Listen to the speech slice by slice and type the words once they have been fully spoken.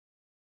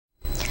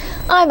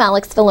I'm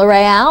Alex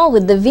Villarreal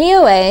with the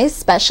VOA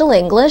Special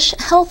English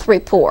Health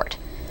Report.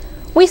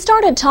 We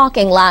started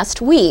talking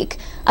last week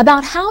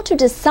about how to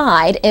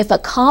decide if a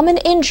common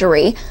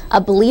injury,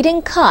 a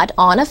bleeding cut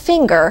on a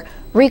finger,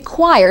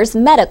 requires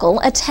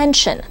medical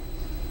attention.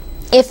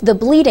 If the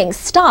bleeding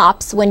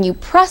stops when you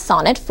press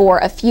on it for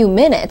a few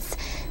minutes,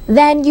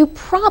 then you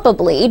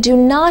probably do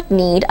not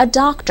need a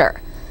doctor.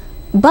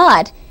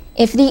 But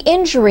if the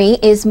injury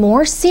is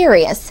more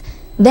serious,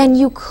 then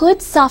you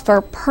could suffer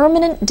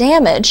permanent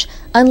damage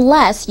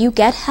unless you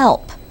get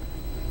help.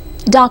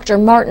 Dr.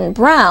 Martin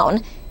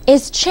Brown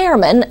is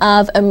chairman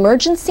of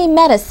emergency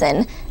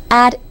medicine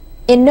at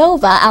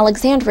Inova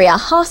Alexandria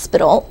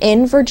Hospital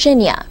in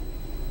Virginia.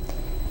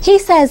 He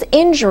says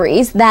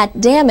injuries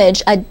that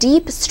damage a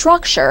deep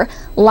structure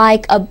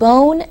like a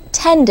bone,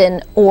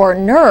 tendon, or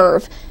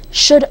nerve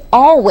should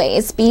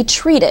always be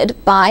treated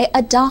by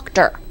a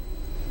doctor.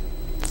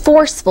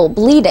 Forceful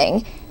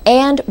bleeding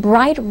and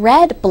bright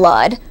red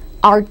blood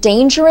are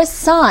dangerous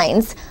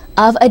signs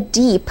of a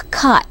deep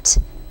cut.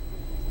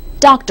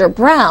 Dr.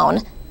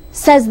 Brown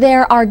says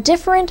there are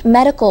different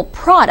medical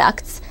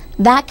products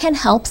that can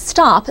help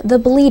stop the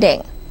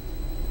bleeding.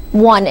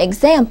 One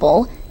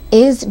example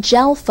is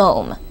gel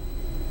foam.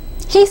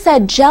 He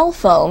said gel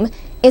foam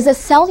is a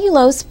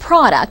cellulose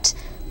product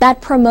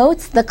that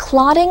promotes the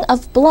clotting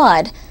of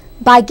blood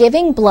by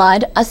giving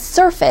blood a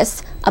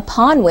surface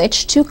upon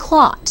which to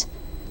clot.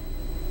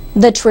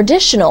 The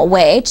traditional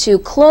way to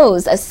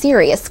close a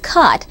serious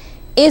cut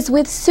is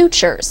with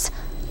sutures,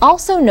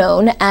 also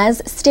known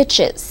as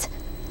stitches.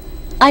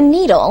 A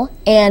needle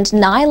and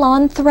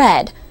nylon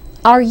thread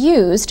are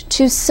used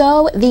to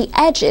sew the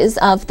edges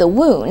of the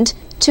wound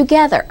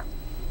together.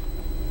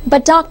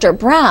 But Dr.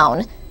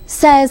 Brown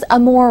says a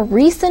more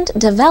recent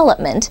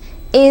development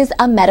is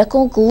a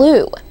medical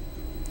glue.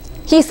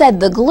 He said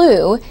the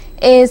glue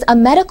is a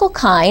medical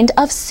kind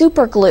of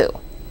superglue.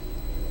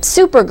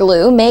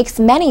 Superglue makes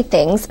many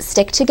things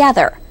stick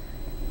together.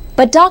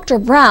 But Dr.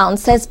 Brown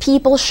says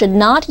people should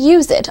not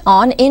use it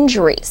on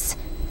injuries.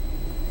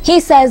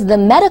 He says the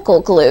medical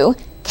glue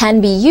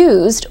can be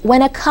used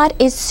when a cut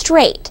is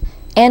straight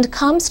and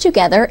comes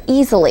together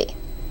easily.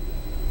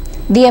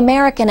 The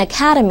American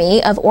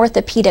Academy of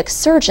Orthopedic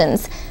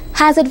Surgeons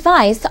has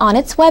advice on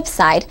its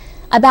website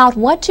about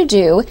what to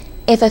do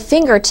if a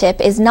fingertip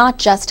is not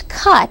just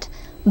cut,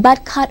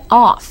 but cut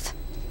off.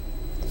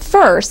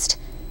 First,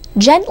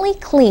 gently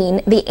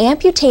clean the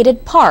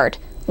amputated part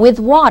with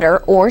water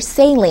or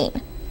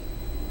saline.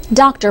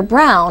 Dr.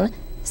 Brown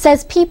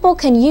says people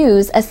can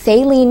use a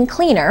saline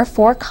cleaner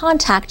for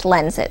contact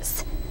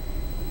lenses.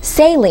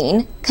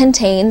 Saline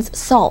contains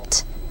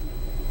salt.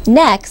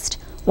 Next,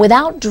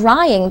 without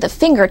drying the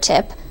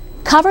fingertip,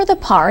 cover the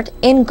part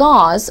in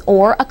gauze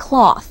or a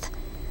cloth.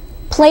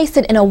 Place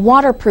it in a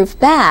waterproof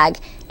bag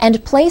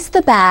and place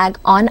the bag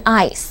on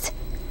ice.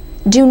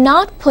 Do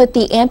not put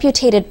the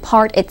amputated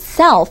part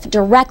itself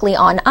directly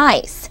on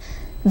ice.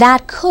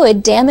 That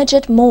could damage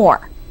it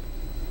more.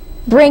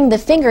 Bring the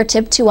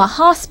fingertip to a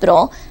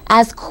hospital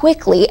as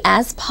quickly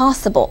as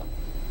possible.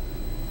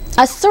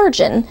 A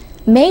surgeon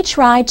may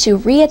try to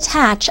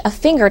reattach a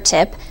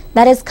fingertip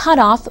that is cut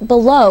off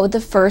below the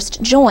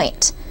first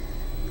joint.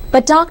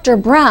 But Dr.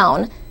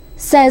 Brown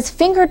says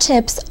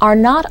fingertips are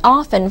not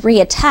often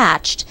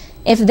reattached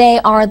if they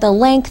are the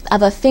length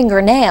of a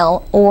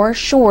fingernail or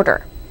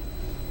shorter.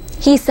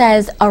 He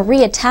says a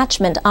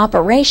reattachment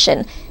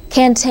operation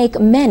can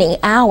take many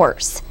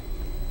hours.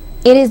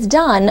 It is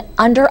done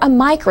under a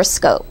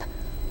microscope,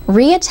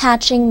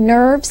 reattaching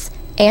nerves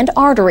and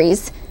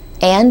arteries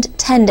and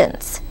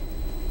tendons.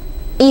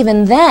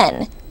 Even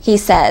then, he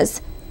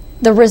says,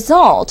 the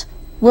result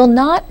will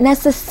not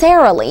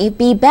necessarily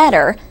be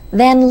better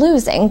than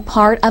losing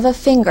part of a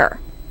finger.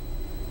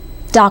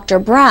 Dr.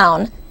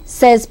 Brown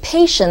says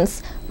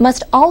patients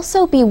must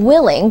also be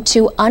willing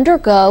to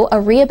undergo a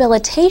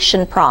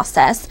rehabilitation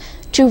process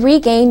to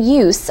regain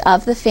use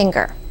of the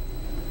finger.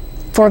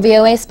 For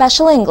VOA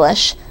Special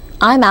English,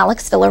 I'm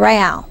Alex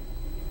Villarreal.